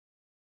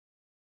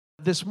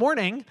This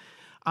morning,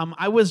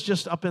 I was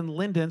just up in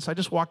Linden, so I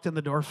just walked in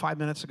the door 5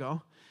 minutes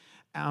ago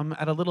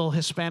at a little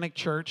Hispanic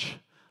church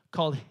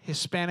called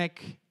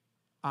Hispanic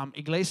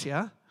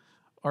Iglesia,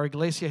 or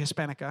Iglesia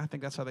Hispanica, I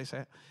think that's how they say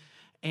it,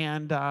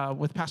 and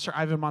with Pastor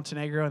Ivan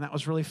Montenegro, and that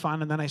was really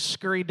fun. And then I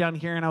scurried down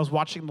here, and I was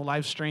watching the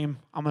live stream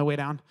on my way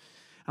down. And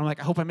I'm like,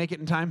 I hope I make it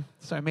in time.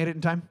 So I made it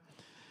in time.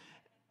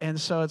 And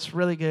so it's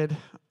really good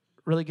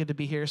to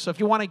be here. So if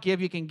you want to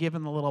give, you can give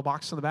in the little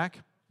box in the back.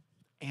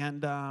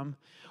 And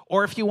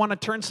or if you want to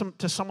turn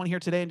to someone here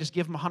today and just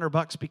give them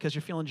 $100 because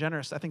you're feeling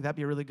generous, I think that'd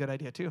be a really good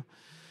idea too.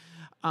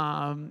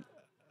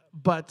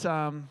 But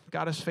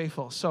God is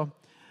faithful. So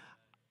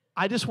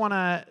I just want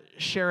to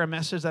share a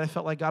message that I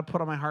felt like God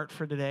put on my heart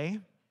for today.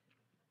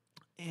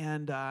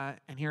 And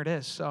here it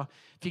is. So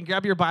if you can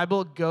grab your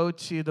Bible, go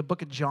to the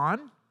book of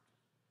John,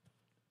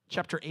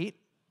 chapter 8,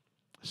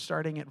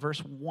 starting at verse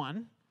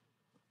 1.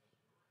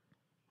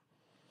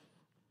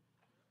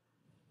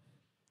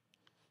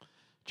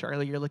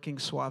 Charlie, you're looking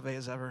suave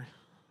as ever.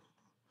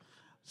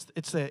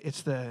 It's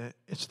the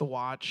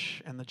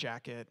watch and the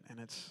jacket,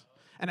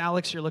 and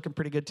Alex, you're looking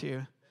pretty good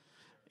too.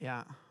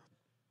 Yeah,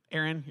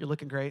 Aaron, you're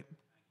looking great.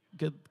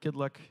 Good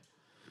look.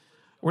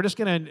 We're just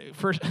gonna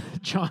first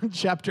John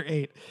chapter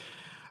 8.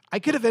 I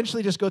could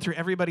eventually just go through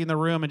everybody in the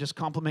room and just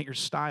compliment your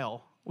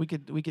style. We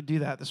could do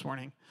that this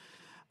morning.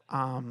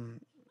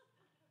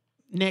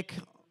 Nick,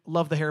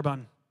 love the hair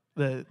bun,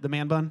 the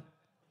man bun.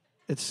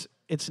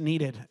 It's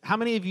needed. How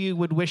many of you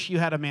would wish you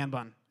had a man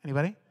bun?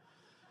 Anybody?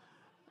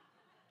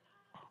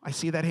 I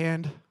see that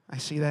hand.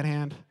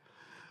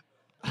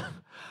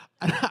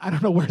 I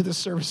don't know where this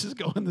service is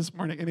going this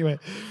morning. Anyway,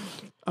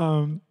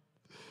 John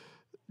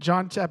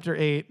chapter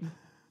 8.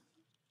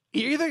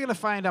 You're either going to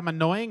find I'm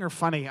annoying or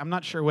funny. I'm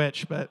not sure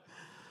which, but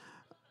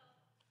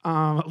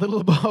a little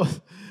of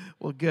both.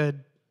 Well,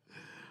 good.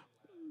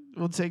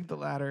 We'll take the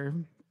latter.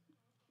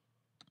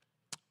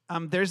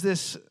 There's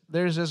this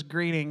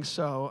greeting.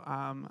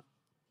 So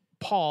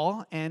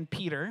Paul and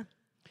Peter,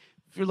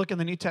 if you look in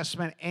the New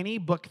Testament, any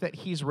book that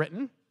he's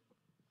written,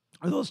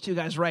 or those two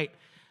guys write,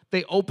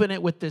 they open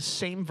it with this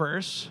same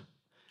verse.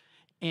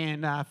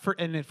 And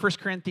in 1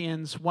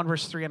 Corinthians 1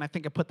 verse 3, and I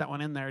think I put that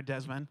one in there,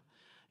 Desmond,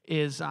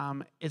 is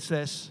it's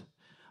this,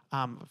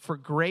 for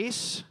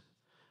grace,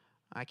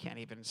 I can't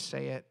even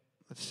say it.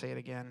 Let's say it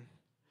again.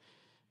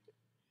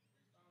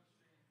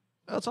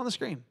 Oh, it's on the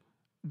screen.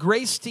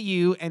 Grace to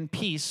you and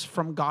peace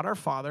from God our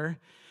Father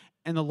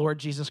and the Lord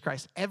Jesus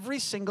Christ. Every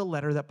single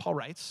letter that Paul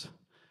writes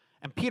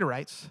and Peter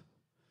writes,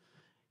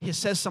 he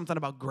says something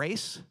about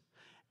grace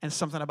and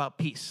something about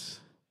peace.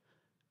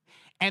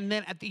 And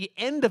then at the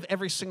end of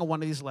every single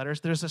one of these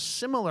letters, there's a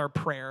similar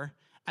prayer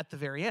at the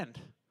very end.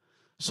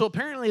 So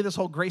apparently this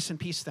whole grace and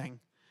peace thing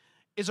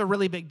is a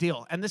really big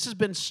deal. And this has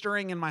been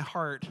stirring in my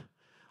heart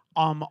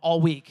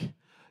all week.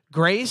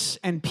 Grace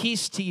and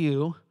peace to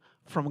you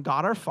from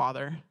God our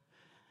Father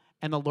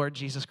and the Lord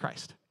Jesus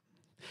Christ.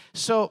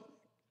 So,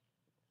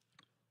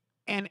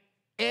 and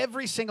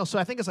so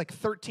I think it's like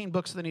 13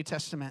 books of the New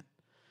Testament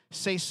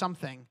say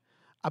something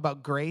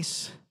about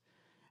grace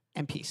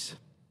and peace.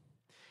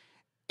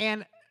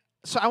 And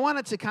so I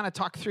wanted to kind of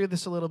talk through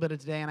this a little bit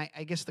today, and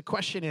I guess the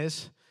question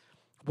is,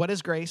 what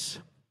is grace?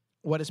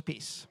 What is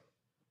peace?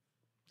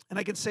 And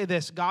I can say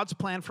this, God's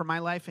plan for my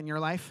life and your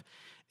life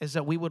is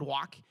that we would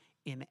walk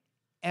in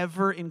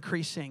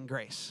ever-increasing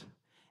grace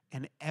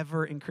and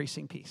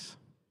ever-increasing peace.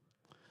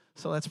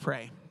 So let's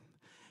pray.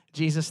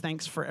 Jesus,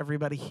 thanks for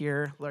everybody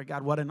here. Lord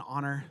God, what an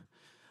honor.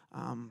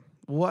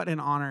 What an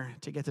honor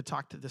to get to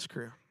talk to this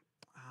crew.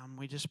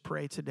 We just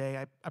pray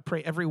today. I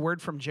pray every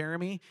word from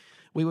Jeremy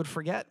we would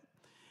forget,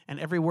 and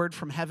every word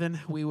from heaven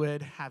we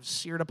would have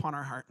seared upon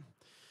our heart.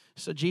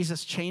 So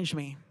Jesus, change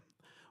me.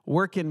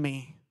 Work in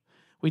me.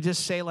 We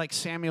just say like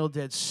Samuel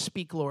did,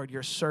 speak, Lord,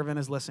 your servant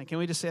is listening. Can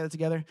we just say that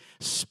together?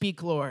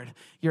 Speak, Lord,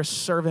 your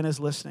servant is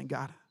listening.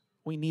 God,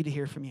 we need to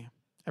hear from you.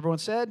 Everyone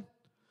said?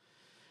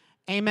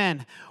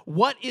 Amen.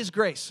 What is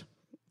grace?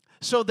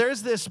 So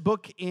there's this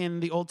book in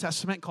the Old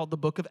Testament called the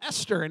Book of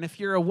Esther. And if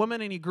you're a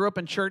woman and you grew up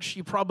in church,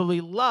 you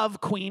probably love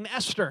Queen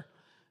Esther.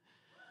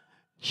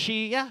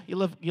 You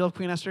love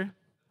Queen Esther?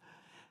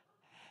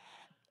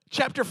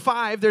 Chapter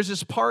 5, there's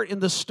this part in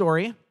the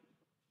story.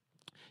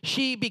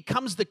 She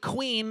becomes the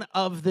queen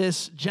of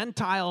this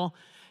Gentile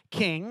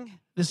king,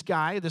 this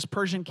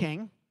Persian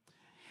king.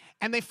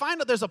 And they find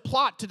out there's a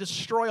plot to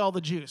destroy all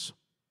the Jews.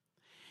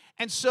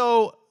 And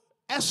so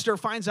Esther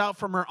finds out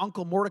from her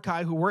uncle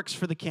Mordecai, who works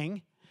for the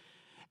king,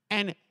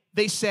 and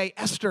they say,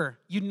 Esther,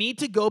 you need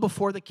to go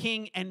before the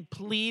king and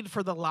plead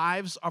for the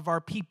lives of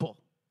our people.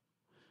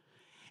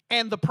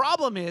 And the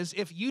problem is,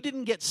 if you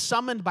didn't get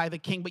summoned by the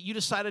king, but you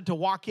decided to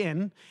walk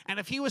in, and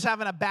if he was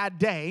having a bad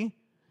day,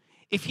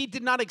 if he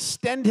did not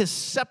extend his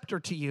scepter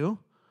to you,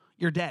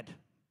 you're dead.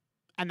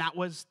 And that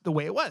was the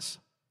way it was.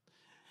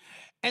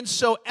 And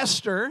so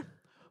Esther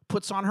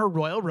puts on her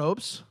royal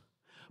robes,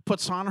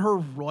 puts on her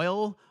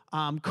royal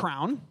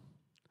crown,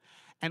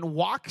 and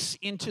walks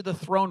into the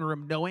throne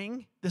room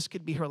knowing this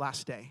could be her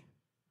last day.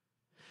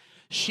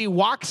 She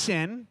walks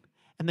in,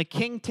 and the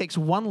king takes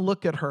one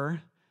look at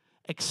her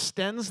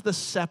extends the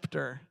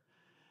scepter,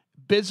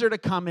 bids her to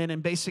come in,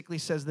 and basically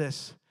says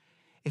this: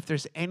 if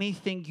there's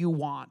anything you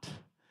want,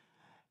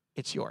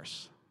 it's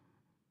yours.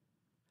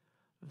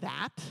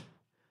 That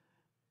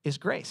is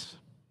grace.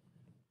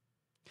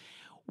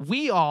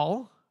 We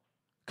all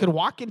could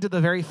walk into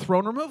the very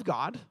throne room of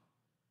God,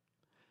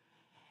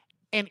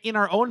 and in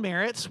our own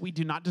merits, we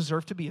do not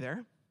deserve to be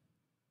there.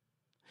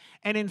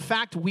 And in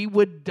fact, we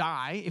would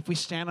die if we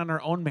stand on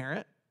our own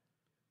merit.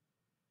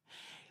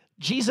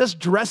 Jesus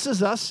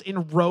dresses us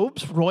in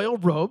robes, royal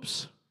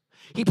robes.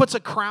 He puts a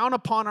crown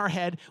upon our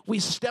head. We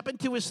step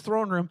into his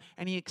throne room,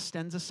 and he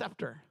extends a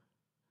scepter.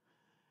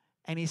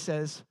 And he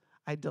says,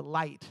 I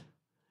delight.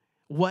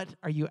 What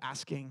are you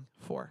asking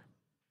for?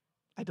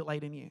 I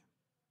delight in you.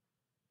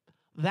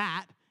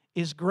 That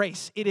is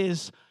grace. It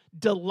is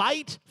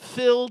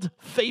delight-filled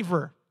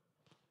favor.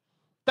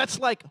 That's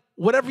like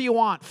whatever you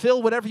want.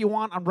 Phil, whatever you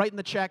want, I'm writing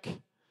the check.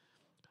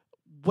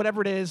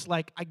 Whatever it is,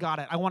 like, I got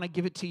it. I want to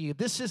give it to you.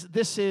 This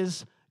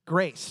is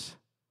grace,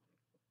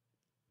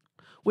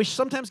 which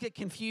sometimes get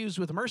confused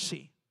with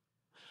mercy.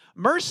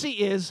 Mercy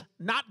is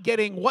not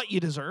getting what you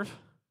deserve.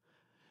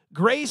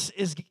 Grace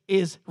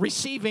is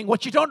receiving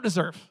what you don't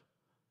deserve.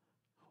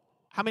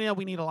 How many know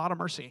we need a lot of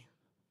mercy?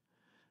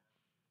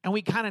 And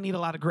we kind of need a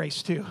lot of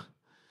grace too.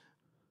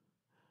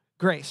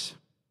 Grace.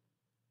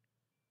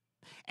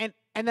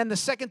 And then the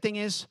second thing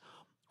is,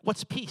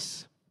 what's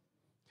peace?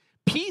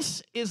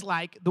 Peace is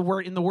like the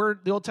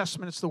Old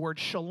Testament, it's the word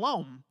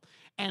shalom.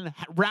 And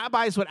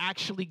rabbis would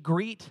actually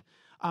greet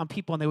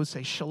people and they would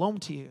say, shalom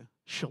to you,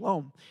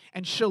 shalom.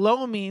 And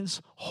shalom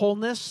means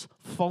wholeness,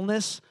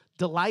 fullness,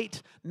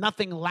 delight,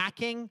 nothing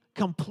lacking,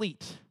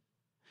 complete.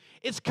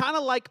 It's kind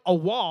of like a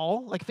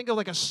wall, like think of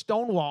like a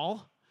stone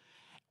wall,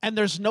 and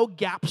there's no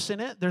gaps in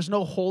it, there's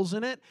no holes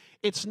in it.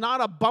 It's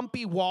not a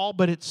bumpy wall,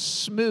 but it's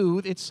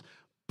smooth, it's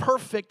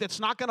perfect,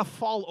 it's not going to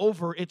fall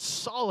over, it's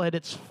solid,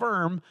 it's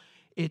firm,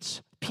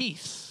 it's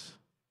peace.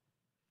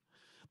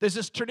 There's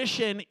this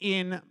tradition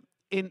in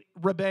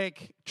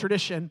rabbinic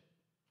tradition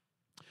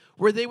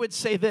where they would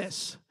say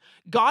this: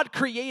 God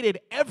created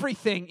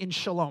everything in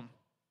shalom.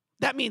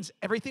 That means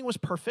everything was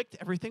perfect,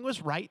 everything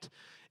was right,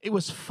 it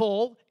was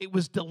full, it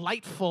was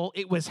delightful,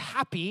 it was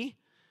happy,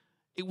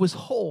 it was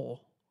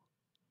whole.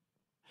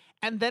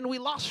 And then we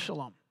lost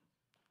shalom.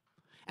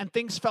 And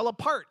things fell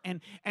apart,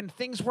 and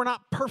things were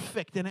not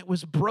perfect, and it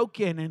was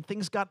broken, and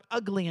things got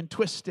ugly and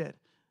twisted.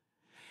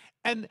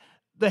 And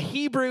the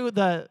Hebrew,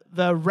 the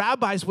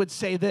rabbis would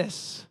say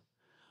this: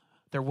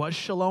 there was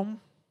shalom,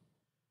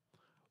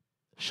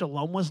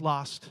 shalom was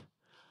lost,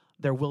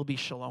 there will be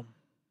shalom.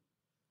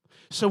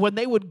 So when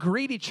they would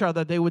greet each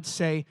other, they would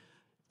say,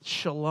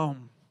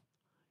 shalom,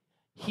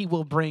 he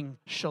will bring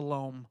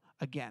shalom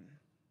again.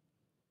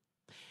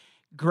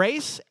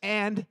 Grace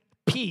and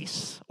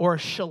peace, or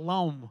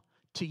shalom,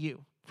 to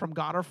you from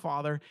God our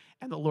Father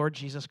and the Lord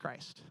Jesus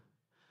Christ.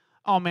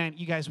 Oh man,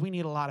 you guys, we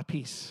need a lot of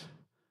peace.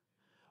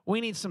 We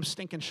need some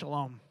stinking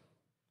shalom.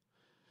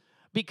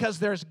 Because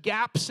there's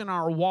gaps in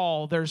our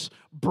wall. There's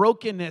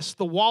brokenness.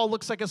 The wall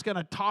looks like it's going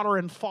to totter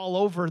and fall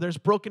over. There's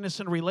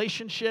brokenness in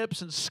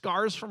relationships and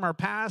scars from our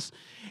past.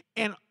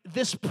 And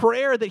this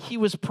prayer that he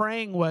was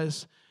praying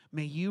was,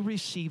 may you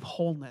receive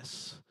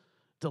wholeness,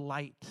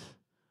 delight,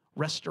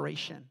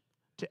 restoration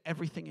to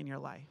everything in your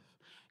life.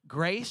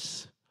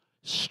 Grace,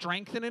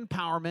 strength and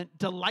empowerment,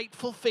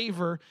 delightful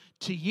favor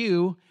to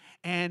you,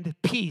 and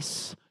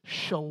peace,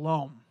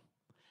 shalom.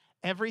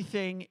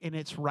 Everything in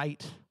its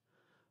right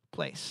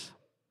place.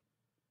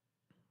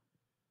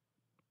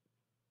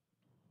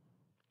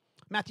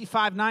 Matthew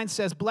 5:9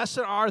 says, blessed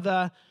are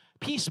the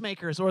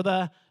peacemakers, or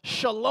the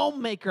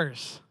shalom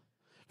makers,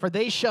 for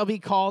they shall be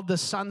called the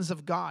sons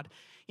of God.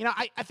 You know,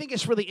 I think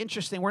it's really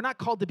interesting. We're not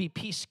called to be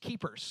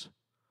peacekeepers.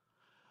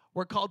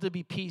 We're called to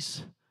be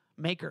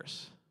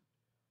peacemakers.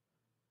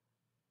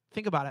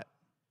 Think about it.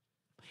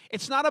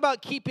 It's not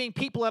about keeping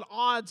people at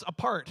odds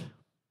apart.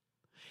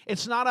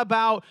 It's not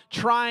about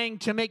trying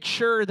to make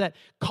sure that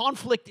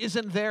conflict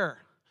isn't there.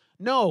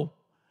 No,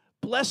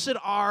 blessed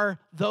are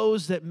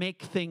those that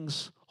make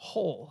things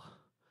whole.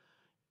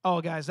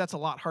 Oh, guys, that's a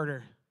lot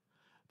harder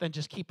than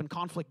just keeping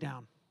conflict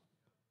down.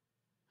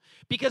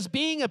 Because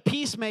being a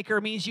peacemaker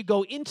means you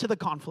go into the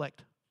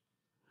conflict.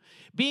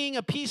 Being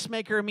a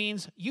peacemaker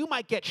means you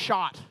might get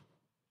shot.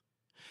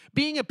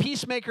 Being a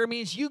peacemaker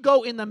means you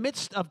go in the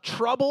midst of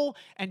trouble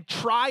and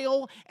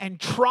trial and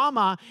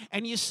trauma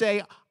and you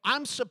say,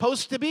 I'm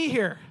supposed to be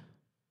here.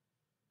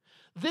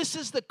 This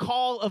is the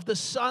call of the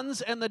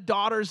sons and the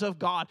daughters of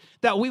God,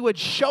 that we would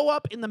show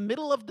up in the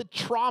middle of the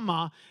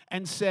trauma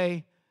and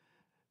say,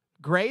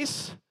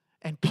 grace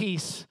and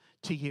peace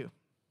to you.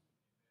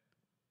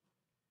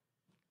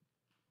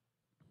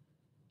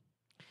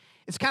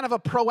 It's kind of a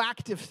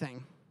proactive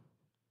thing.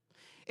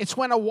 It's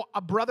when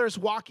a brother's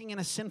walking in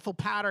a sinful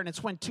pattern.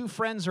 It's when two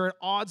friends are at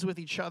odds with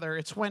each other.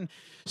 It's when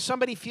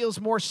somebody feels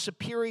more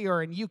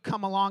superior and you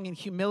come along in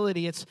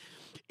humility.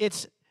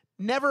 It's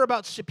never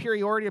about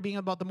superiority or being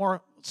about the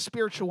more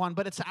spiritual one,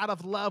 but it's out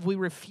of love. We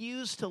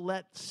refuse to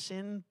let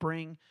sin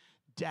bring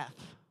death.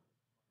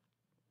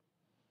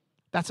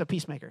 That's a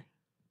peacemaker.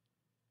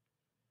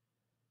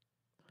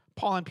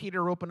 Paul and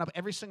Peter open up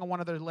every single one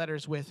of their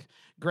letters with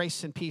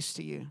grace and peace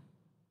to you.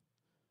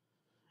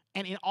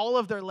 And in all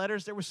of their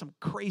letters, there were some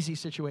crazy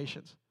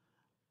situations.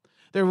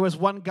 There was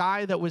one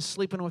guy that was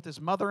sleeping with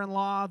his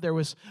mother-in-law. There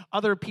was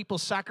other people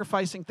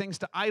sacrificing things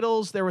to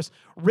idols. There was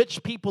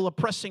rich people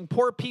oppressing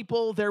poor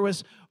people. There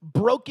was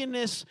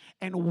brokenness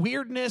and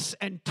weirdness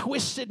and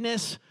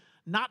twistedness,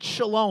 not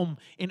shalom,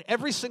 in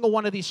every single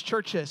one of these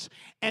churches.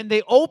 And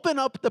they open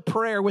up the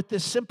prayer with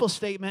this simple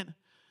statement: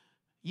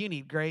 you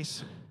need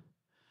grace.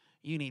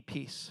 You need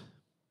peace.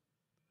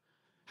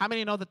 How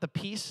many know that the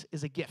peace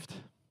is a gift?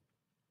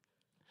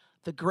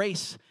 The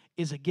grace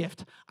is a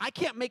gift. I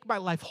can't make my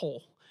life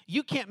whole.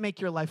 You can't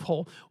make your life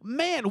whole.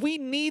 Man, we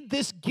need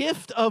this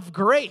gift of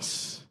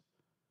grace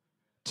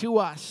to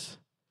us.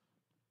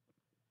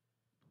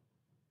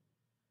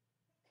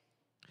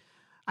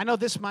 I know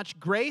this much: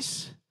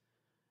 grace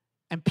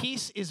and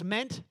peace is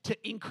meant to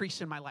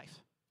increase in my life.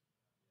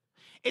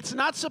 It's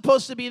not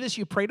supposed to be this: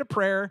 you prayed a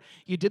prayer,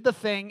 you did the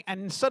thing,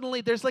 and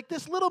suddenly there's like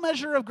this little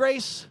measure of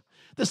grace,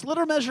 this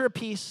little measure of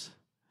peace.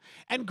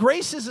 And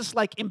grace is this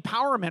like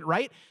empowerment,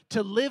 right?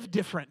 To live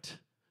different,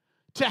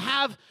 to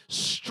have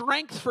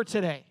strength for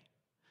today.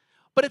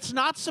 But it's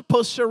not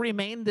supposed to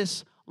remain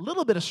this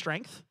little bit of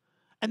strength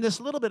and this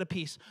little bit of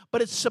peace,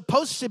 but it's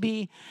supposed to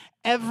be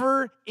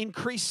ever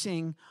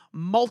increasing,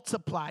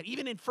 multiplied.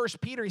 Even in 1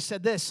 Peter, he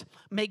said this: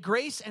 may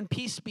grace and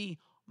peace be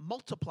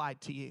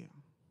multiplied to you.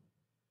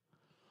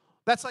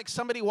 That's like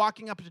somebody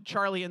walking up to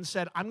Charlie and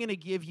said, I'm going to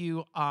give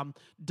you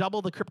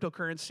double the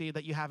cryptocurrency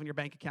that you have in your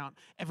bank account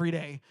every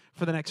day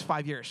for the next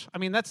 5 years. I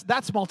mean,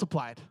 that's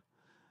multiplied.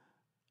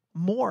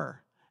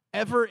 More,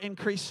 ever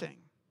increasing.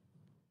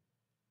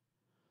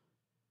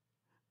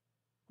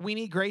 We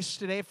need grace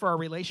today for our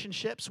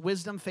relationships,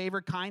 wisdom,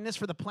 favor, kindness,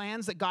 for the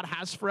plans that God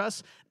has for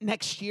us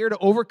next year to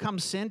overcome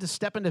sin, to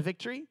step into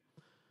victory.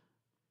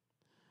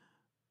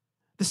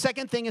 The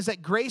second thing is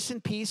that grace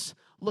and peace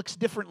looks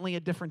differently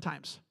at different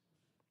times.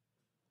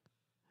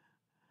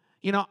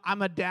 You know,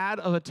 I'm a dad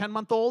of a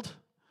 10-month-old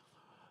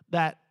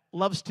that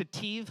loves to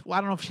teethe. Well, I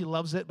don't know if she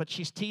loves it, but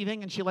she's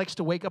teething and she likes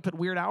to wake up at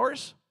weird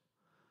hours.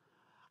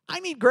 I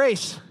need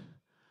grace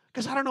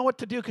because I don't know what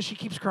to do because she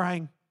keeps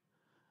crying.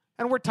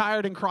 And we're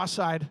tired and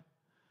cross-eyed.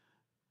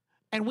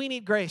 And we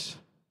need grace.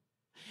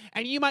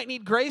 And you might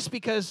need grace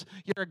because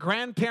you're a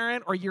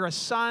grandparent or you're a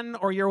son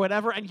or you're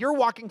whatever, and you're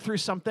walking through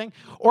something.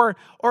 Or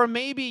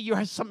maybe you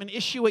have an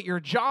issue at your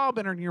job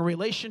and in your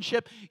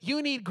relationship.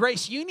 You need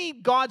grace. You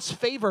need God's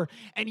favor.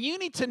 And you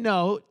need to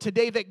know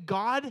today that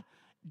God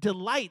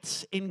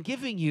delights in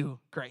giving you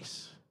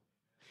grace.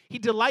 He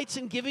delights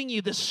in giving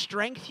you the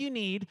strength you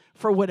need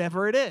for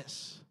whatever it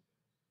is.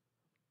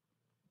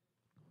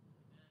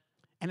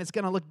 And it's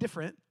going to look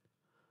different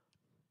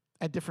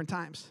at different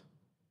times.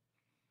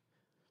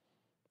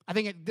 I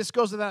think this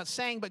goes without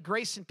saying, but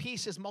grace and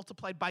peace is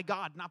multiplied by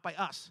God, not by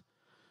us.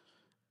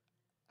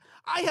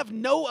 I have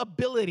no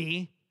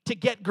ability to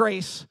get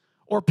grace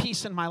or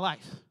peace in my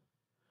life.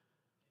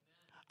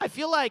 I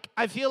feel like,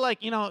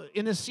 you know,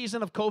 in this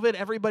season of COVID,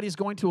 everybody's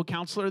going to a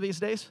counselor these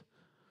days.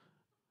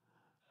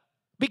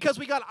 Because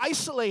we got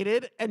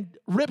isolated and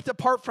ripped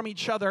apart from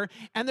each other,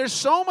 and there's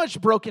so much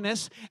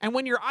brokenness, and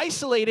when you're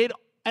isolated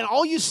and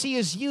all you see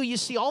is you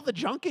see all the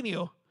junk in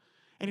you,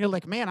 and you're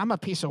like, man, I'm a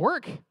piece of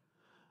work.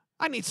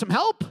 I need some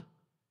help.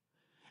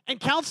 And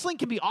counseling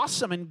can be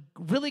awesome and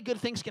really good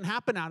things can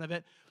happen out of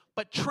it.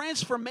 But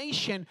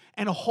transformation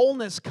and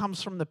wholeness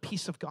comes from the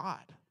peace of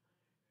God.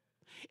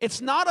 It's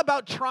not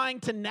about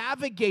trying to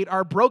navigate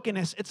our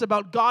brokenness. It's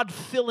about God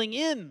filling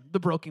in the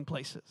broken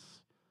places.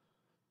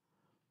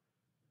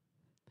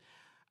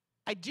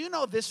 I do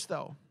know this,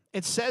 though.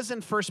 It says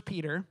in 1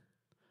 Peter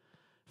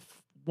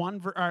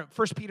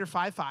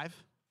 5:5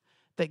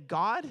 that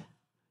God,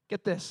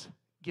 get this,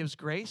 gives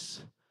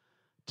grace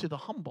to the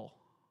humble.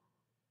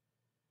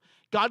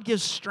 God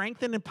gives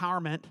strength and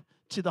empowerment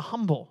to the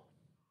humble.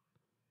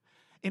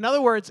 In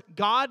other words,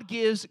 God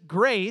gives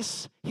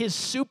grace, his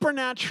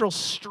supernatural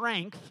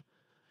strength.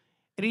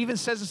 It even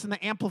says this in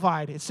the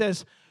Amplified. It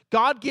says,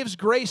 God gives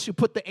grace who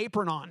put the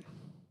apron on.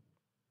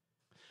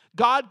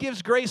 God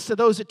gives grace to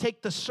those that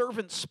take the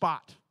servant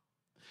spot.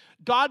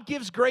 God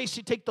gives grace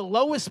to take the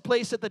lowest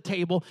place at the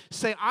table,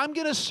 say, I'm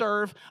going to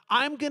serve,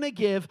 I'm going to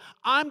give,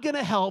 I'm going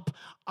to help,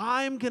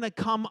 I'm going to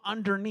come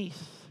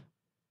underneath.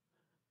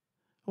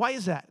 Why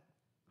is that?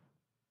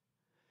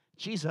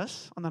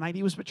 Jesus, on the night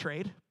he was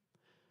betrayed,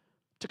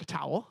 took a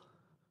towel,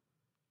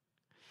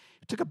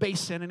 took a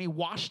basin, and he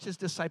washed his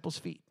disciples'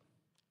 feet.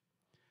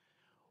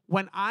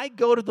 When I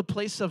go to the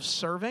place of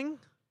serving,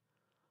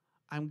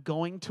 I'm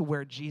going to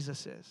where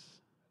Jesus is.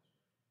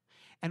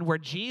 And where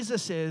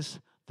Jesus is,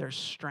 there's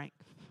strength.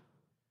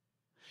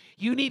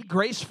 You need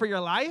grace for your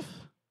life?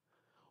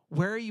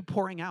 Where are you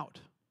pouring out?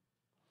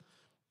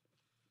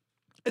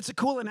 It's a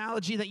cool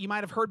analogy that you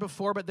might have heard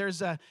before, but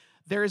there's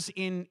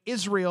in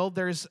Israel,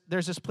 there's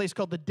this place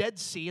called the Dead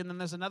Sea, and then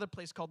there's another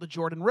place called the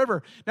Jordan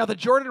River. Now, the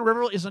Jordan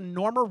River is a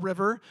normal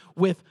river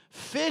with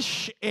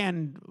fish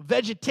and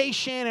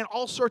vegetation and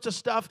all sorts of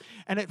stuff,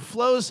 and it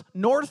flows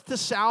north to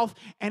south,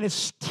 and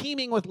it's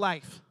teeming with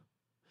life.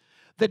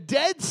 The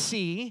Dead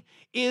Sea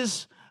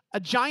is a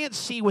giant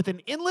sea with an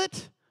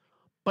inlet,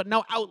 but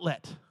no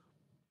outlet.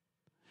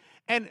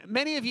 And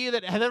many of you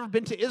that have ever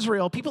been to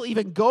Israel, people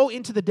even go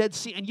into the Dead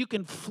Sea and you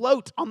can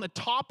float on the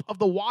top of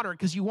the water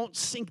because you won't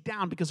sink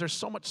down because there's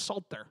so much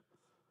salt there.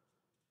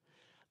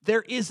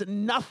 There is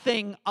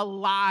nothing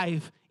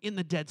alive in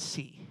the Dead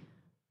Sea.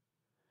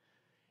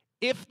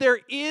 If there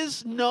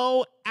is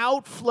no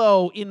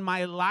outflow in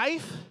my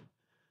life,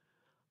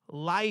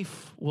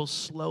 life will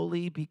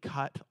slowly be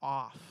cut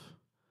off.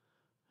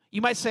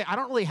 You might say, I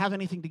don't really have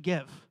anything to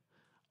give.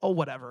 Oh,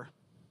 whatever.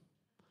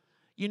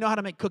 You know how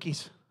to make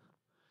cookies.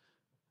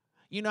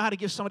 You know how to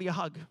give somebody a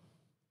hug.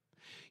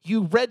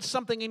 You read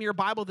something in your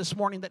Bible this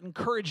morning that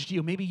encouraged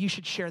you. Maybe you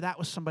should share that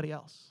with somebody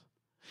else.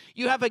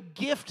 You have a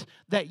gift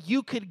that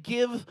you could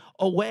give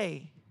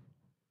away.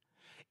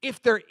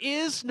 If there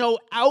is no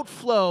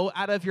outflow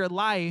out of your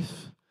life,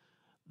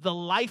 the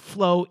life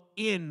flow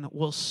in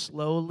will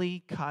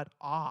slowly cut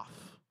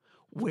off.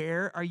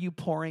 Where are you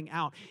pouring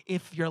out?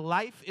 If your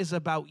life is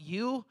about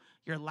you,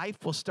 your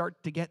life will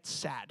start to get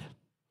sad.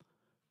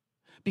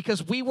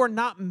 Because we were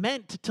not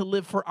meant to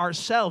live for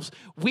ourselves.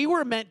 We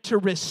were meant to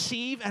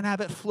receive and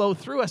have it flow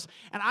through us.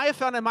 And I have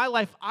found in my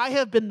life, I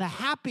have been the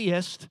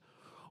happiest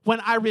when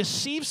I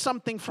receive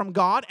something from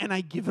God and I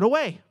give it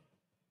away.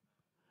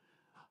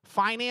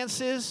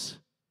 Finances,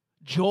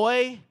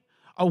 joy,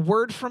 a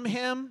word from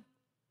Him,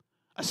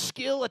 a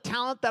skill, a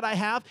talent that I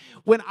have.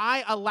 When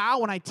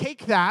I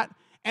take that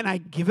and I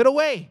give it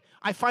away,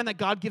 I find that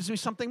God gives me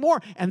something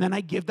more, and then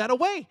I give that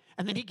away.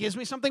 And then He gives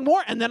me something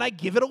more, and then I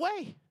give it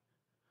away.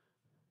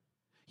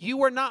 You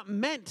were not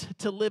meant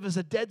to live as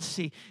a Dead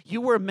Sea.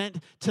 You were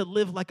meant to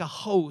live like a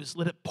hose.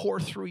 Let it pour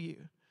through you.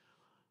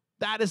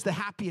 That is the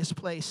happiest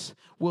place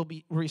we'll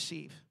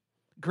receive.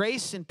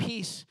 Grace and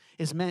peace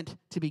is meant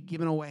to be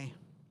given away.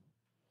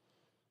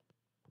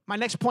 My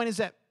next point is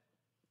that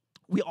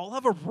we all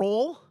have a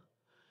role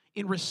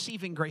in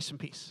receiving grace and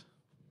peace.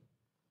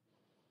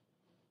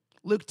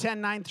 Luke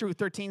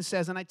 10:9-13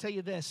 says, and I tell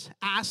you this,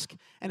 ask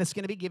and it's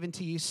going to be given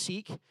to you.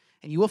 Seek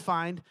and you will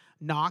find,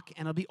 knock,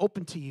 and it'll be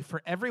open to you.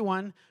 For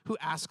everyone who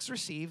asks,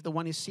 receive. The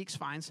one who seeks,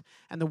 finds.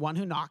 And the one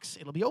who knocks,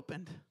 it'll be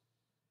opened.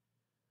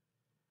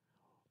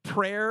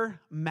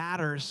 Prayer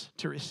matters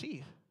to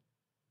receive.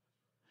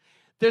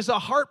 There's a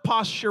heart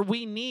posture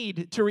we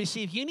need to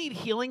receive. You need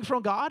healing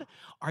from God?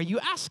 Are you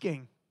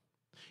asking?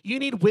 You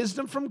need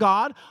wisdom from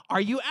God? Are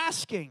you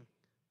asking?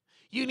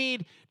 You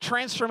need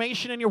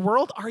transformation in your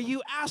world? Are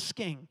you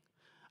asking?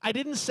 I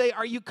didn't say,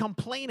 are you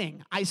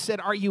complaining? I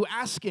said, are you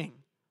asking?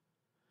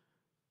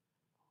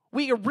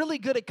 We are really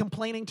good at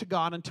complaining to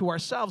God and to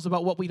ourselves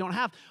about what we don't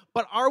have.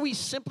 But are we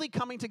simply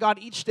coming to God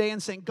each day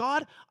and saying,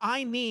 God,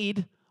 I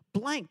need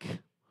blank.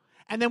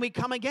 And then we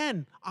come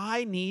again.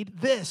 I need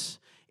this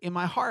in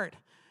my heart,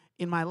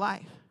 in my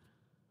life.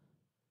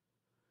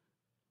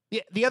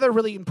 The other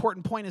really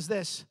important point is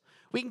this.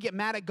 We can get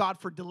mad at God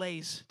for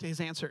delays to His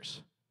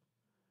answers.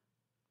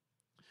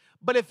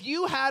 But if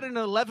you had an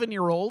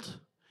 11-year-old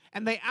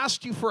and they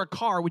asked you for a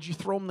car, would you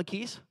throw them the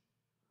keys?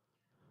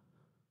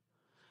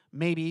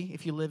 Maybe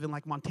if you live in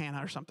like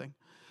Montana or something.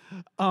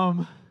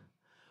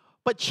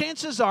 But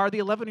chances are the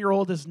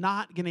 11-year-old is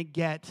not going to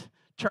get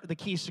the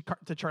keys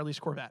to Charlie's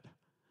Corvette.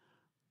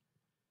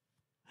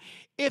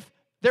 If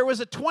there was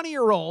a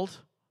 20-year-old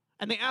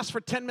and they asked for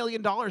 $10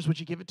 million, would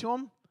you give it to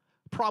them?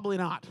 Probably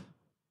not.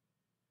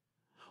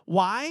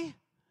 Why?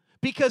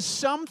 Because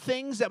some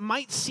things that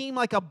might seem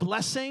like a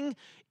blessing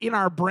in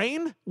our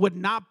brain would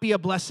not be a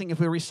blessing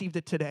if we received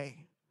it today.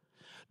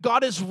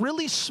 God is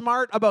really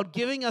smart about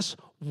giving us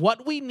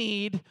what we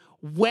need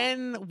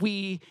when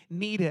we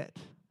need it.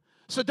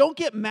 So don't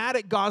get mad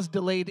at God's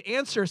delayed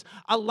answers.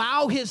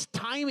 Allow His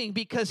timing,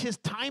 because His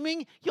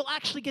timing, you'll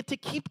actually get to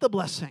keep the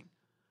blessing.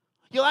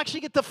 You'll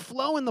actually get to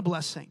flow in the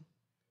blessing.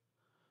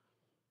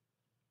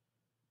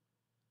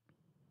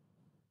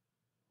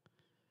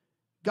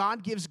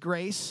 God gives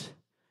grace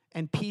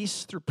and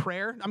peace through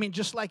prayer. I mean,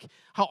 just like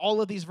how all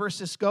of these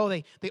verses go,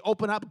 they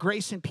open up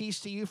grace and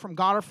peace to you from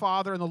God our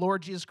Father and the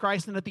Lord Jesus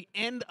Christ. And at the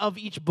end of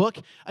each book,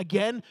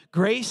 again,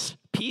 grace,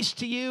 peace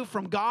to you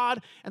from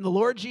God and the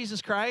Lord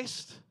Jesus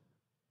Christ.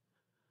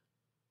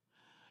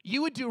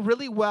 You would do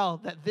really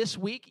well that this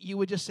week you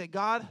would just say,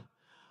 God,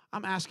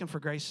 I'm asking for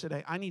grace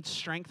today. I need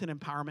strength and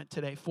empowerment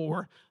today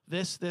for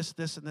this, and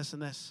this,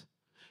 and this.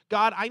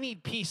 God, I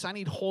need peace. I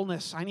need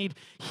wholeness. I need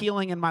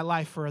healing in my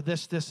life for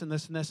this, and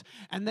this, and this.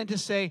 And then to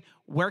say,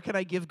 where could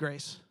I give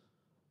grace?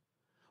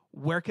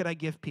 Where could I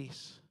give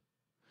peace?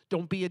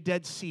 Don't be a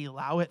Dead Sea.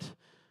 Allow it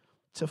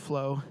to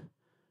flow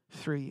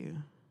through you.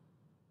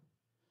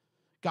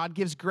 God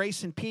gives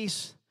grace and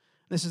peace.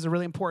 This is a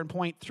really important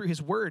point, through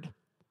His word.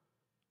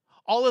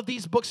 All of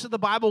these books of the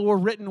Bible were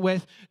written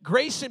with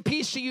grace and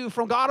peace to you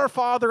from God our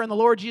Father and the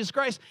Lord Jesus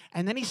Christ.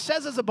 And then he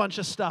says us a bunch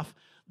of stuff.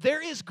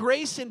 There is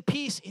grace and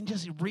peace in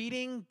just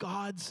reading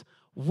God's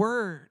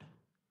word.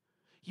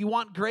 You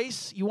want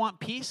grace? You want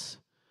peace?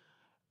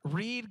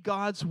 Read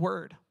God's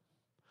word.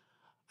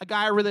 A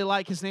guy I really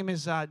like, his name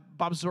is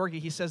Bob Zorgi.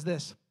 He says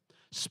this: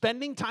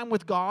 spending time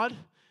with God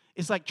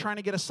is like trying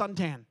to get a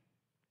suntan.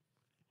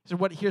 So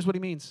here's what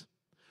he means.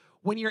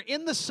 When you're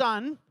in the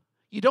sun,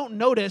 you don't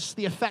notice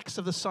the effects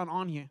of the sun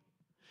on you.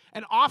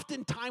 And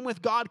often time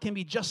with God can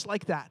be just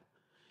like that.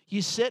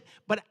 You sit,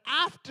 but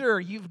after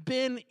you've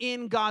been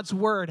in God's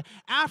word,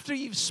 after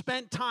you've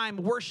spent time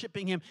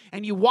worshiping him,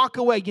 and you walk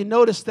away, you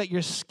notice that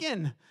your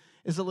skin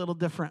is a little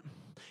different.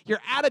 Your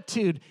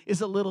attitude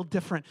is a little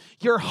different.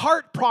 Your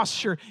heart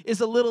posture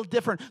is a little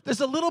different.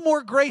 There's a little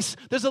more grace.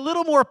 There's a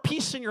little more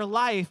peace in your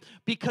life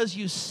because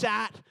you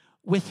sat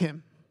with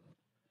him.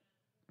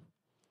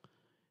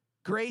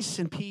 Grace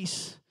and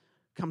peace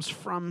comes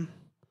from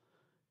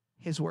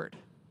his word.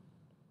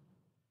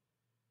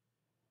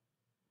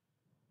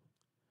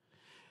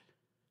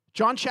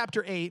 John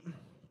chapter 8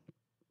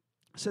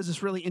 says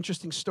this really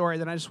interesting story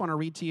that I just want to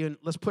read to you, and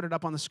let's put it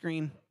up on the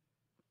screen.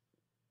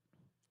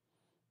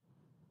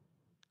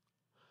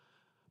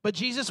 But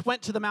Jesus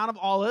went to the Mount of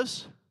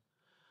Olives.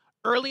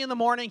 Early in the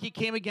morning, he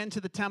came again to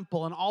the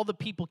temple, and all the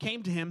people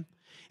came to him,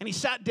 and he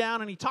sat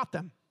down and he taught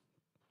them.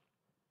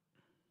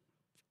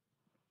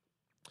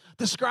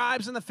 The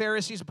scribes and the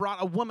Pharisees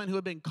brought a woman who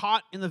had been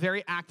caught in the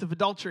very act of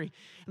adultery,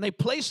 and they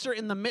placed her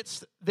in their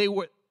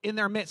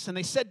midst, and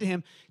they said to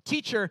him,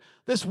 "Teacher,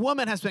 this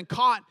woman has been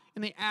caught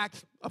in the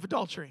act of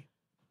adultery.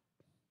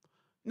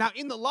 Now,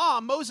 in the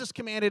law, Moses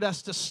commanded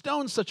us to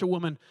stone such a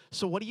woman.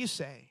 So what do you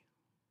say?"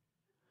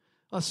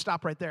 Let's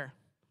stop right there.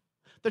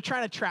 They're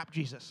trying to trap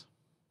Jesus.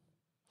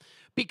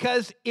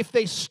 Because if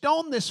they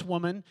stone this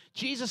woman,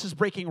 Jesus is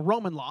breaking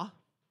Roman law.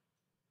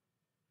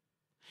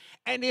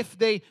 And if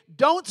they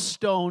don't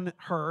stone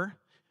her,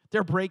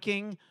 they're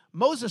breaking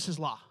Moses'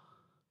 law.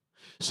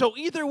 So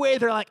either way,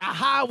 they're like,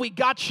 aha, we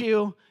got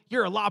you.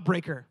 You're a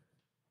lawbreaker.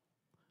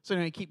 So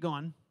anyway, keep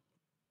going.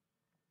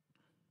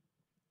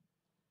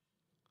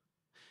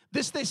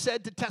 This they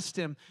said to test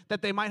him,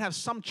 that they might have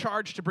some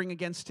charge to bring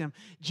against him.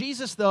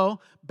 Jesus, though,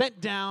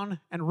 bent down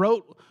and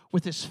wrote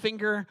with his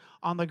finger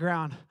on the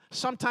ground.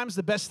 Sometimes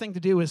the best thing to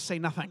do is say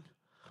nothing.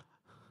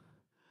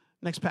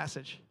 Next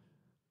passage.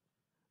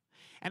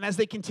 And as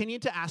they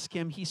continued to ask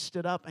him, he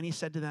stood up and he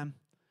said to them,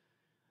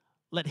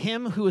 "Let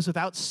him who is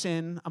without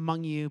sin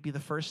among you be the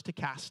first to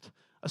cast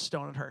a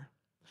stone at her."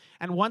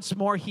 And once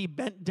more he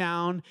bent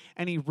down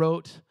and he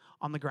wrote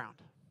on the ground.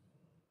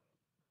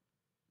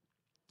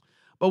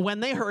 But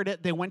when they heard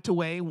it, they went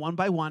away one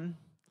by one,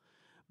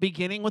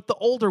 beginning with the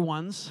older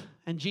ones,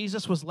 and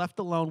Jesus was left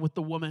alone with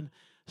the woman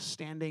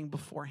standing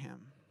before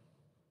him.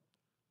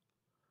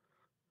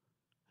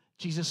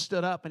 Jesus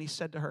stood up and he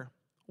said to her,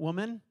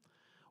 "Woman,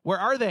 where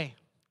are they?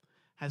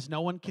 Has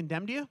no one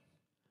condemned you?"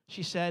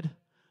 She said,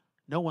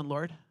 "No one,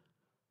 Lord."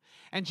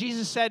 And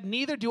Jesus said,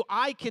 "Neither do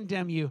I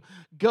condemn you.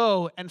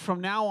 Go, and from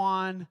now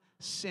on,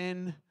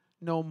 sin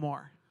no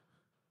more."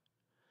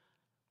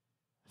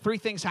 3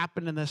 things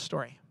happened in this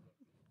story.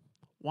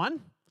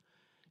 1,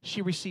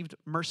 she received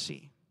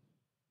mercy.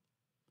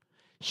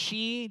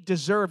 She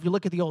deserved, you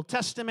look at the Old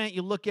Testament,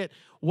 you look at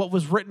what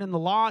was written in the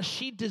law,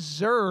 she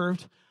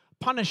deserved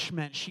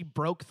punishment. She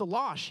broke the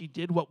law. She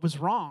did what was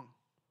wrong.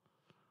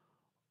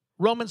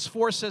 Romans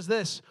 4 says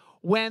this: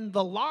 when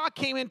the law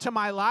came into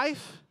my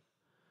life,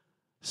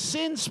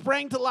 sin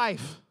sprang to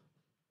life.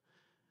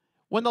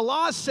 When the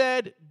law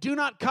said, "Do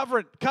not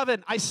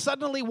covet," I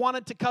suddenly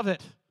wanted to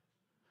covet.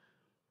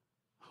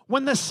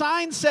 When the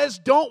sign says,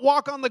 "Don't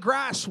walk on the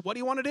grass," what do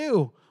you want to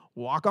do?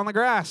 Walk on the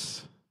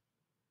grass.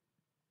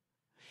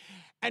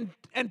 And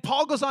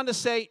Paul goes on to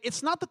say,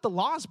 it's not that the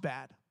law is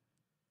bad.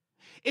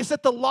 It's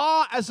that the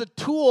law as a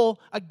tool,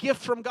 a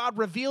gift from God,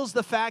 reveals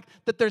the fact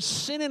that there's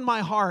sin in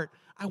my heart.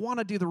 I want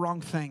to do the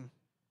wrong thing.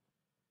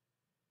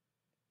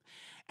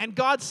 And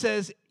God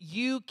says,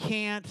 you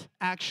can't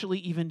actually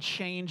even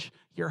change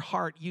your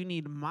heart. You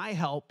need my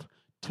help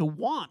to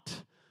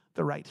want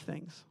the right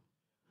things.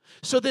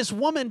 So this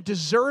woman,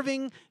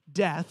 deserving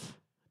death,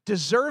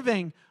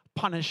 deserving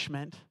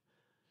punishment,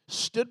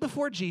 stood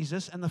before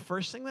Jesus, and the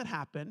first thing that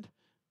happened,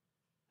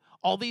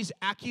 all these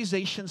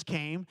accusations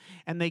came,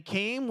 and they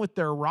came with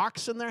their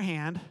rocks in their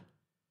hand,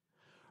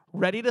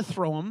 ready to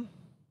throw them.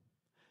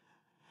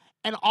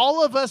 And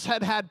all of us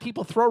had had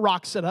people throw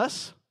rocks at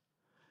us,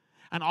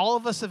 and all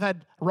of us have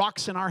had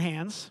rocks in our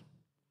hands,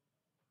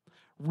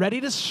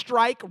 ready to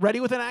strike, ready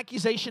with an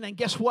accusation, and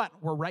guess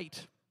what? We're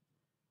right.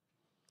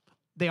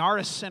 They are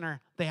a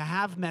sinner. They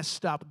have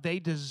messed up. They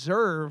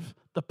deserve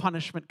the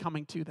punishment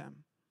coming to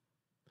them.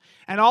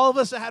 And all of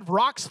us have had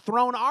rocks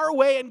thrown our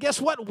way, and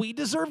guess what? We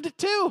deserved it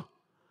too.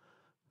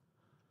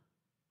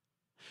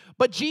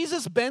 But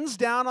Jesus bends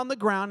down on the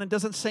ground and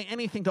doesn't say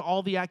anything to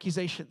all the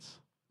accusations.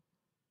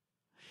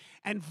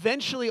 And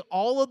eventually,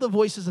 all of the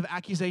voices of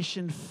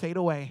accusation fade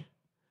away.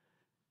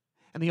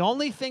 And the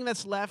only thing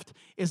that's left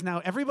is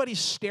now everybody's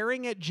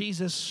staring at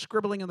Jesus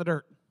scribbling in the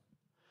dirt.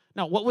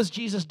 Now, what was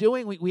Jesus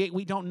doing?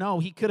 We don't know.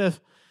 He could have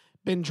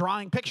been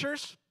drawing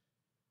pictures.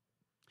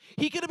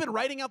 He could have been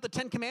writing out the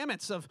 10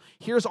 Commandments of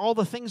here's all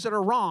the things that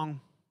are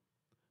wrong.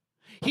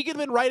 He could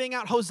have been writing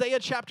out Hosea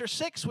chapter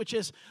 6, which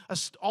is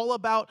all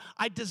about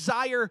I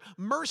desire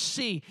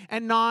mercy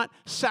and not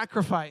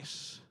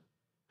sacrifice.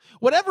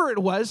 Whatever it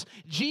was,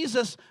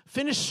 Jesus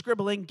finished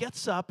scribbling,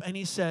 gets up, and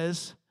he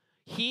says,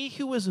 he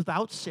who is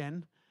without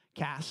sin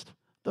cast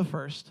the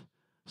first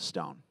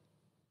stone.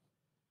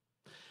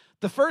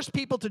 The first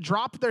people to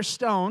drop their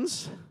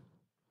stones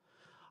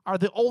are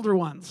the older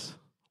ones.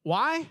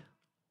 Why?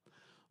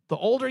 The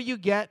older you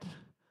get,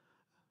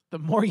 the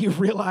more you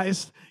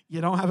realize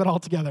you don't have it all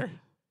together.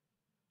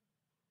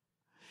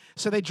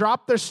 So they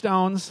drop their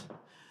stones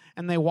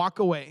and they walk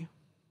away.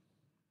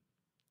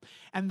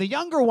 And the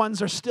younger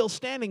ones are still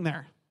standing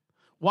there.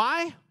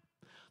 Why?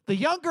 The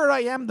younger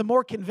I am, the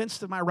more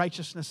convinced of my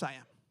righteousness I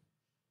am.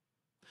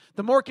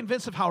 The more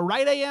convinced of how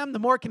right I am, the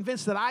more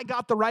convinced that I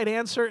got the right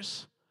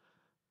answers.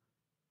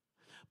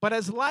 But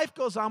as life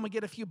goes on, we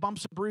get a few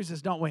bumps and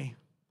bruises, don't we?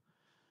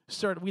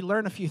 We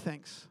learn a few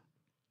things.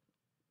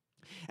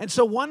 And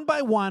so one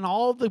by one,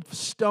 all the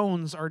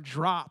stones are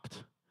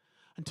dropped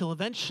until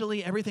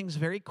eventually everything's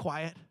very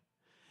quiet.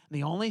 And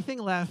the only thing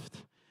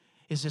left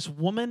is this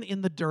woman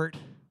in the dirt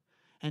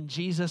and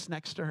Jesus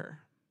next to her.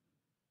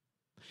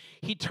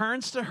 He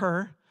turns to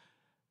her,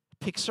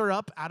 picks her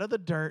up out of the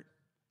dirt,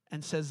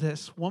 and says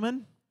this,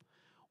 woman,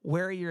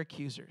 where are your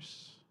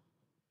accusers?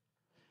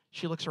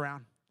 She looks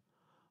around.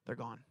 They're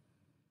gone.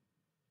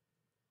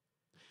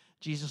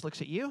 Jesus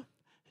looks at you.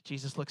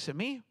 Jesus looks at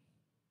me.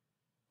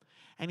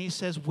 And he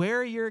says, where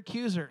are your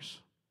accusers?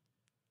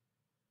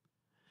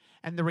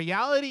 And the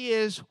reality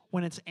is,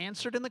 when it's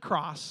answered in the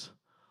cross,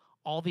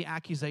 all the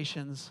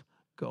accusations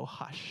go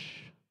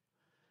hush.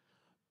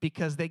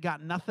 Because they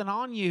got nothing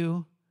on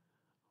you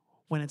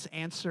when it's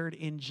answered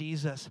in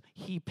Jesus.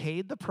 He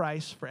paid the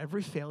price for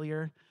every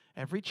failure,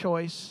 every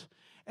choice,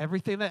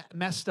 everything that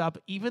messed up,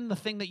 even the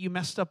thing that you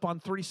messed up on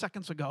 30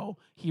 seconds ago.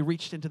 He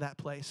reached into that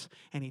place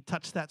and he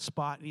touched that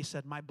spot and he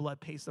said, my blood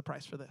pays the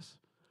price for this.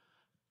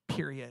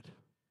 Period.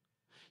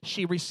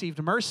 She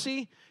received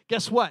mercy.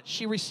 Guess what?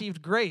 She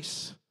received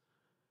grace.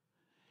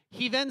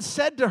 He then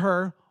said to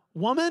her,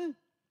 woman,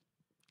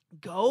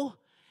 go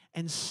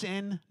and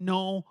sin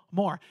no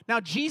more. Now,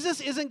 Jesus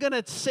isn't going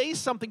to say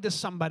something to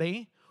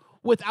somebody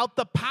without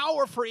the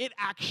power for it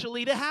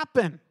actually to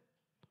happen.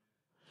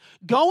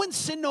 Go and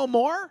sin no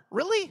more?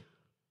 Really?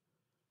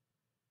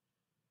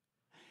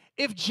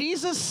 If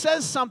Jesus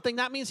says something,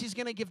 that means he's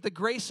going to give the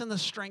grace and the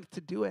strength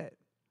to do it.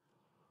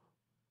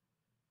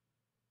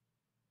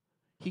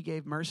 He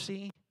gave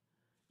mercy,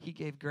 he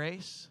gave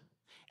grace,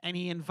 and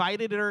he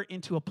invited her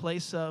into a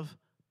place of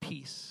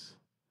peace,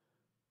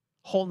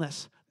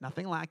 wholeness,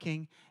 nothing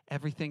lacking,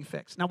 everything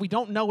fixed. Now, we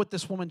don't know what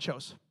this woman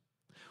chose.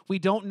 We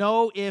don't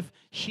know if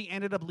she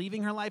ended up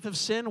leaving her life of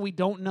sin. We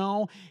don't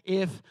know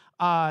if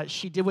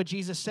she did what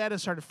Jesus said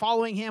and started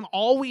following him.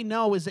 All we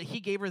know is that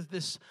he gave her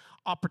this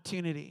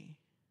opportunity.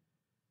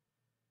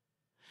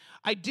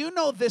 I do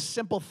know this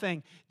simple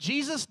thing.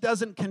 Jesus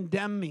doesn't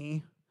condemn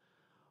me,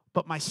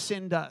 but my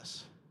sin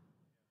does.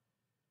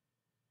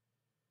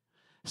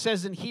 It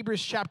says in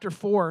Hebrews chapter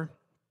 4,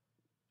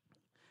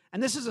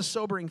 and this is a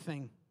sobering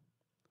thing.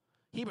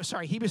 Hebrews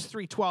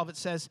 3:12, it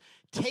says,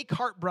 take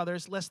heart,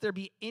 brothers, lest there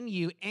be in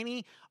you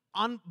any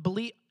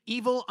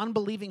evil,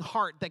 unbelieving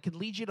heart that could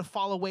lead you to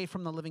fall away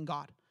from the living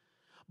God.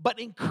 But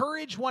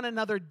encourage one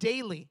another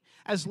daily,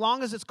 as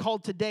long as it's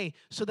called today,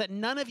 so that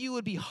none of you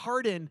would be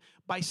hardened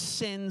by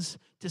sin's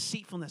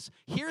deceitfulness.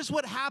 Here's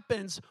what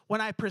happens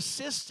when I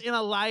persist in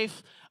a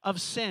life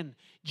of sin.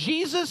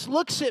 Jesus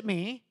looks at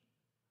me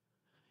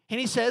and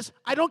he says,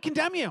 I don't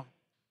condemn you.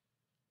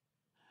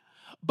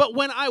 But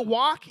when I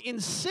walk in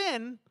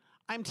sin,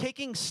 I'm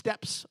taking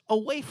steps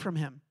away from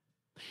him.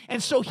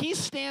 And so he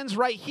stands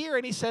right here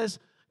and he says,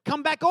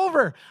 come back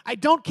over. I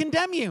don't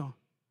condemn you.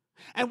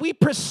 And we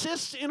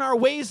persist in our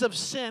ways of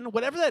sin,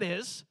 whatever that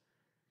is,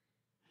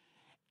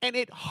 and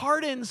it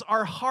hardens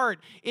our heart.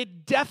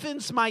 It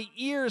deafens my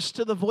ears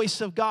to the voice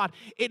of God.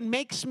 It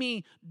makes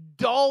me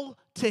dull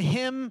to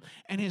him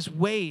and his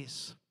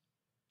ways.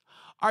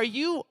 Are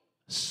you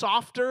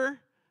softer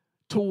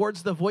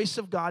towards the voice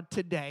of God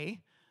today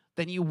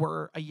than you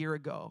were a year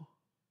ago?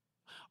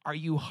 Are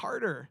you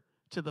harder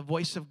to the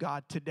voice of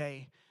God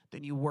today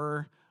than you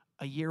were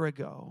a year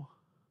ago?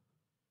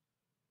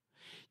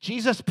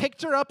 Jesus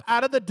picked her up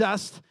out of the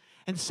dust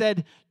and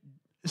said,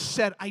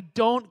 I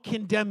don't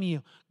condemn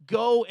you.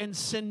 Go and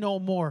sin no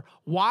more.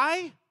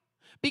 Why?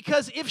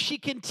 Because if she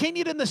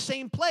continued in the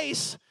same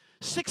place,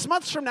 6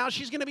 months from now,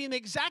 she's going to be in the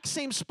exact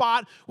same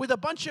spot with a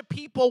bunch of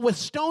people with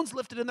stones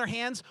lifted in their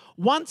hands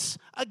once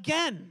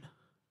again.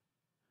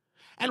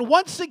 And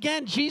once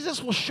again,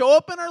 Jesus will show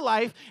up in her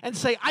life and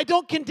say, I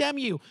don't condemn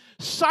you.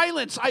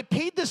 Silence. I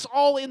paid this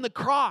all in the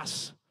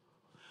cross.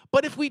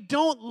 But if we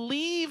don't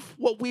leave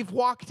what we've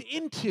walked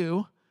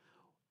into,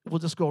 we'll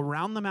just go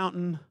around the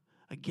mountain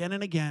again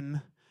and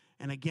again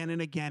and again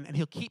and again. And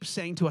he'll keep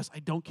saying to us, I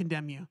don't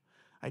condemn you.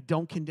 I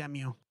don't condemn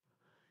you.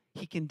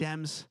 He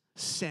condemns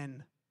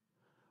sin,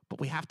 but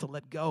we have to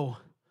let go.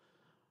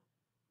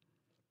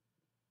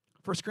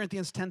 1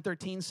 Corinthians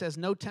 10:13 says,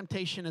 no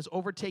temptation is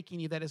overtaking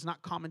you that is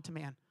not common to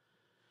man.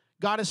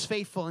 God is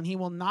faithful, and he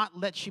will not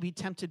let you be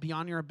tempted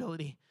beyond your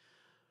ability.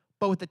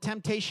 But with the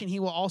temptation, he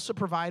will also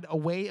provide a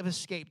way of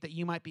escape that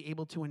you might be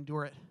able to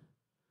endure it.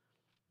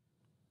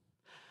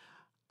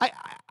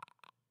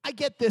 I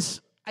get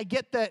this. I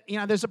get that,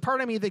 there's a part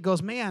of me that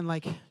goes, man,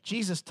 like,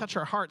 Jesus, touch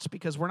our hearts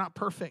because we're not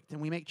perfect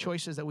and we make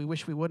choices that we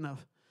wish we wouldn't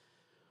have.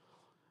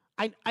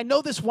 I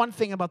know this one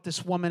thing about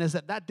this woman is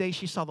that day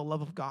she saw the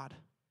love of God.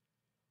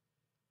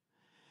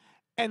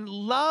 And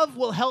love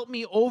will help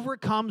me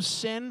overcome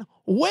sin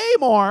way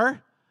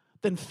more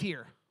than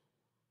fear.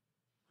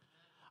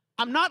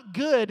 I'm not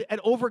good at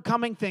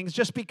overcoming things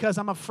just because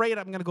I'm afraid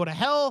I'm going to go to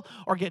hell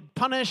or get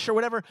punished or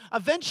whatever.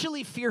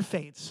 Eventually, fear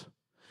fades.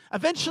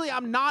 Eventually,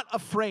 I'm not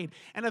afraid.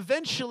 And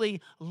eventually,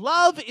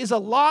 love is a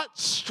lot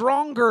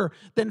stronger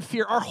than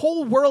fear. Our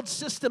whole world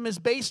system is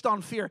based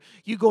on fear.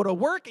 You go to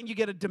work and you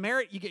get a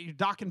demerit, you get your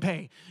dock and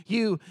pay.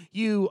 You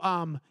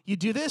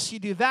do this, you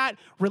do that.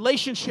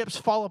 Relationships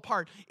fall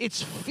apart.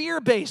 It's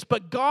fear-based,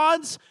 but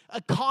God's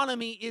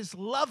economy is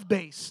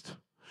love-based.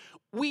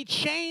 We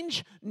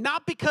change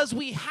not because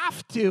we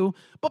have to,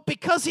 but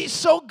because he's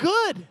so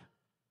good.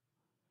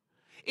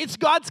 It's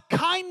God's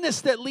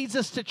kindness that leads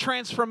us to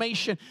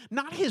transformation,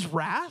 not his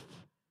wrath,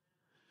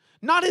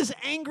 not his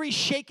angry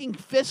shaking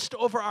fist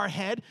over our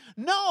head.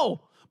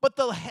 No, but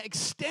the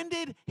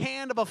extended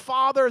hand of a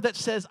father that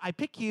says, I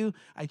pick you,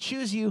 I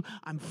choose you,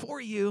 I'm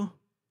for you.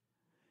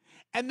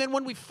 And then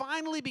when we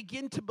finally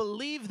begin to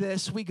believe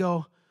this, we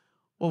go,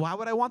 well, why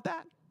would I want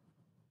that?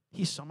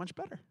 He's so much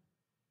better.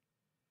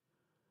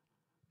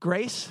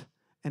 Grace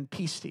and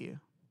peace to you.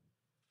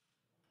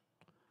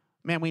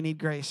 Man, we need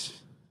grace.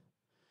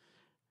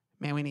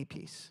 Man, we need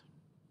peace.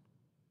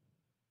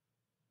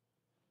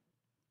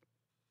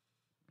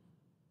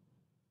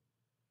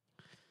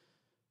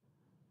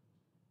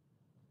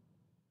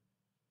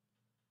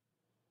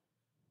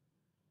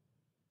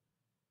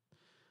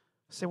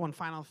 I'll say one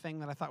final thing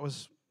that I thought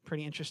was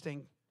pretty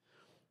interesting.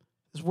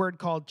 This word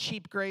called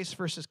cheap grace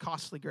versus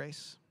costly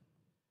grace.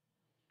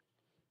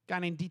 A guy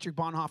named Dietrich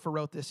Bonhoeffer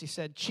wrote this. He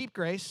said, cheap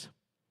grace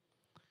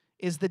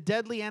is the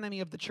deadly enemy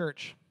of the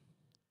church.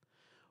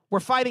 We're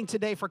fighting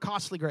today for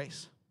costly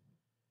grace.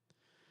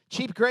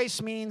 Cheap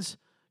grace means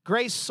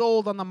grace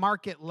sold on the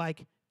market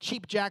like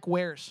cheap jack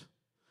wares.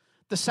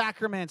 The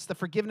sacraments, the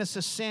forgiveness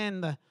of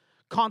sin, the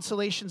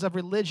consolations of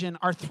religion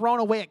are thrown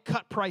away at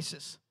cut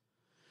prices.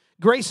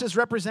 Grace is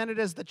represented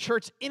as the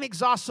church's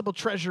inexhaustible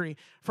treasury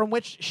from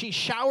which she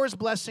showers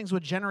blessings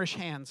with generous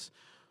hands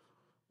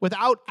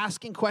without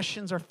asking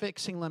questions or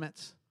fixing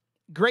limits.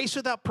 Grace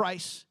without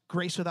price,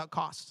 grace without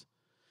cost.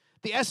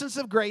 The essence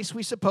of grace,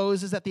 we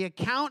suppose, is that the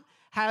account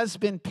has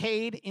been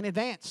paid in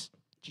advance.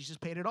 Jesus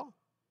paid it all.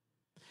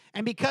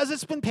 And because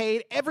it's been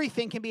paid,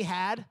 everything can be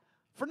had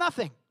for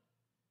nothing.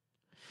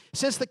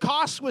 Since the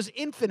cost was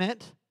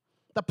infinite,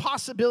 the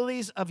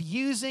possibilities of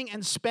using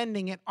and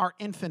spending it are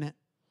infinite.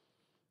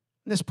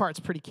 And this part's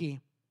pretty key.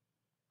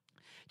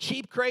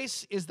 Cheap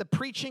grace is the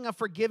preaching of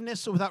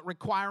forgiveness without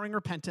requiring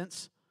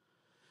repentance,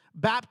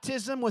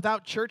 baptism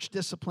without church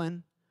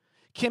discipline,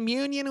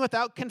 communion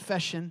without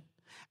confession,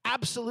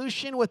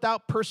 absolution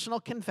without personal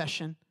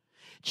confession.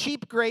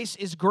 Cheap grace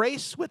is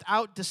grace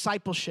without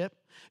discipleship,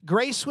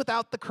 grace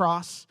without the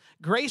cross,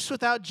 grace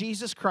without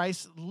Jesus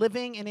Christ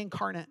living and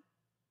incarnate.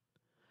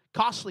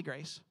 Costly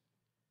grace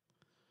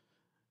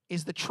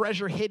is the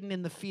treasure hidden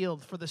in the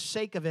field. For the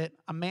sake of it,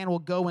 a man will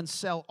go and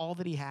sell all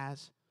that he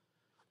has.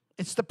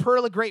 It's the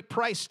pearl of great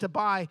price to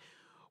buy,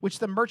 which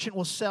the merchant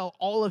will sell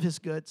all of his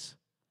goods.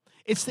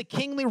 It's the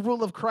kingly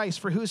rule of Christ,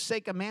 for whose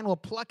sake a man will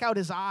pluck out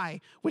his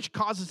eye, which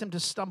causes him to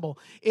stumble.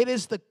 It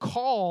is the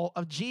call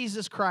of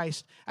Jesus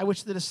Christ at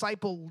which the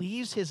disciple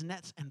leaves his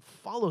nets and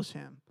follows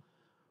him.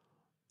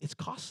 It's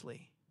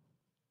costly.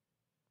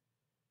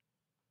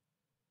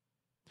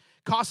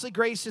 Costly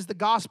grace is the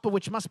gospel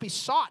which must be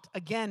sought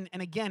again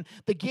and again,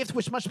 the gift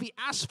which must be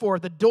asked for,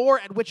 the door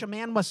at which a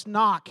man must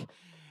knock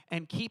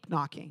and keep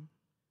knocking.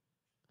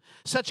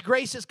 Such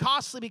grace is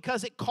costly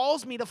because it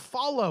calls me to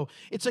follow.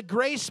 It's a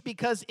grace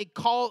because it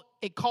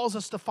calls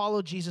us to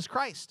follow Jesus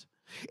Christ.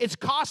 It's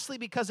costly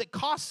because it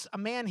costs a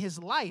man his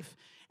life,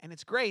 and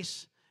it's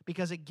grace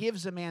because it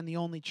gives a man the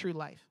only true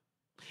life.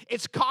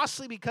 It's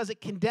costly because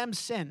it condemns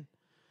sin,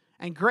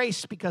 and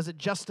grace because it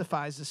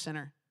justifies the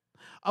sinner.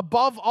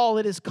 Above all,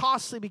 it is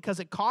costly because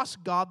it costs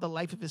God the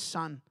life of his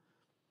Son.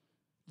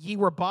 Ye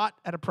were bought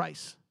at a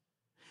price,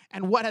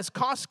 and what has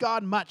cost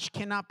God much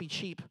cannot be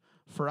cheap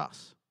for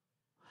us.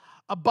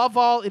 Above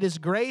all, it is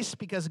grace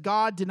because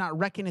God did not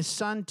reckon his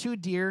Son too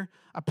dear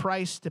a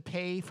price to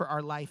pay for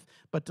our life,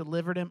 but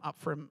delivered him up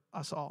for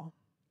us all.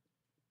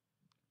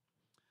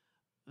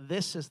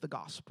 This is the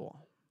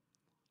gospel.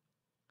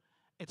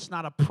 It's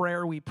not a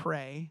prayer we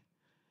pray.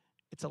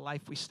 It's a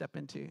life we step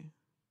into.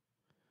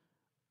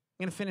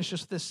 I'm going to finish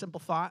just with this simple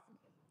thought.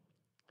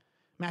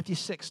 Matthew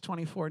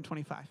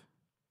 6:24-25.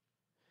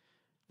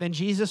 Then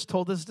Jesus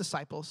told his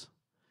disciples,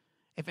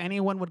 if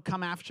anyone would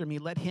come after me,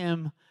 let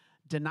him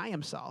deny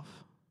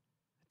himself,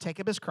 take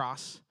up his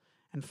cross,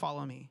 and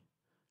follow me.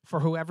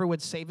 For whoever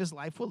would save his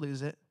life will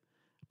lose it,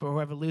 but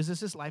whoever loses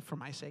his life for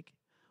my sake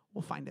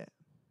will find it.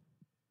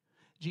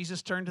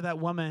 Jesus turned to that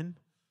woman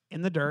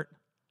in the dirt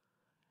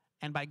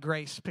and by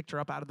grace picked her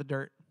up out of the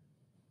dirt.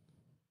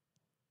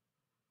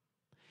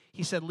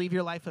 He said, leave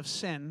your life of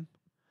sin,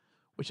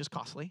 which is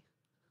costly,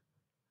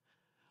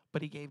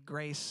 but he gave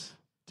grace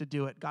to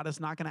do it. God is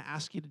not going to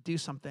ask you to do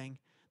something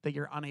that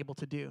you're unable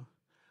to do.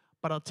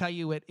 But I'll tell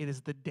you it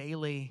is the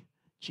daily,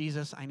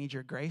 Jesus, I need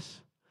your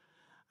grace.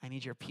 I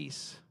need your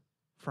peace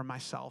for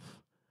myself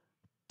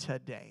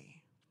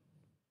today.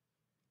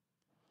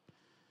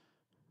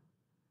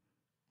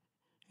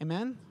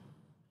 Amen?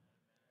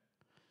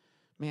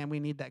 Man,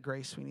 we need that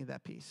grace. We need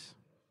that peace.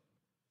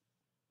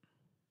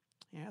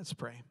 Yeah, let's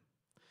pray.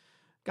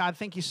 God,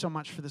 thank you so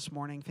much for this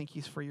morning. Thank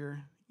you for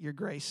your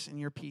grace and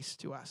your peace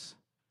to us.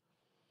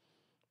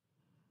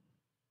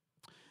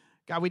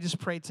 God, we just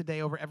pray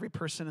today over every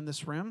person in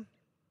this room.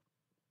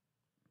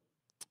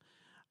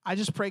 I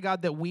just pray,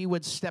 God, that we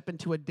would step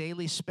into a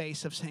daily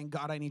space of saying,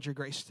 God, I need your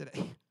grace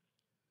today.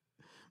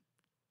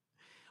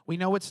 We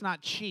know it's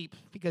not cheap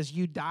because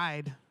you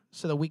died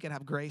so that we could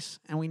have grace.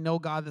 And we know,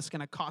 God, that's going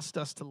to cost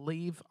us to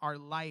leave our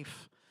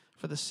life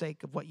for the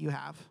sake of what you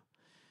have.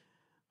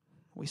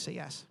 We say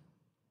yes.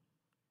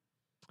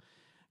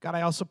 God,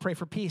 I also pray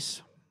for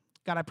peace.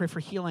 God, I pray for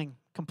healing,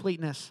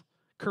 completeness,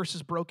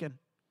 curses broken,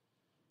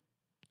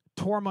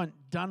 torment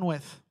done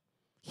with,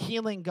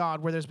 healing,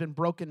 God, where there's been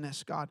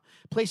brokenness, God.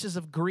 Places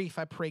of grief,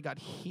 I pray, God,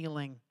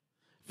 healing.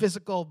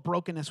 Physical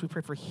brokenness, we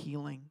pray for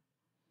healing.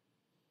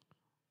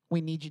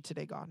 We need you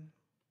today, God.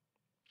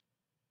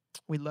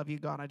 We love you,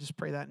 God. I just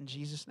pray that in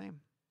Jesus'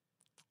 name.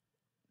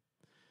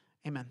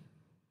 Amen.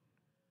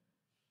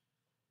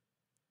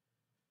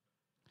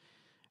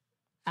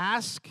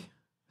 Ask,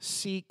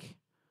 seek,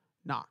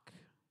 knock.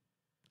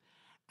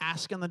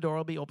 Ask and the door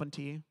will be open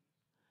to you.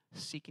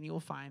 Seek and you will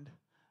find.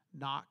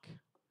 Knock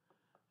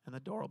and the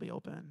door will be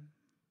open.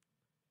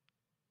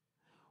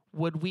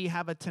 Would we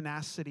have a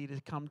tenacity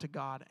to come to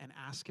God and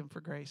ask him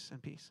for grace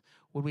and peace?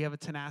 Would we have a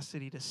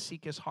tenacity to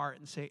seek his heart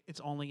and say,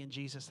 it's only in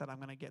Jesus that I'm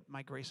going to get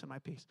my grace and my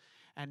peace?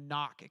 And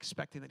knock,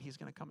 expecting that he's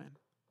going to come in.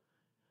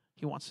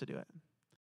 He wants to do it.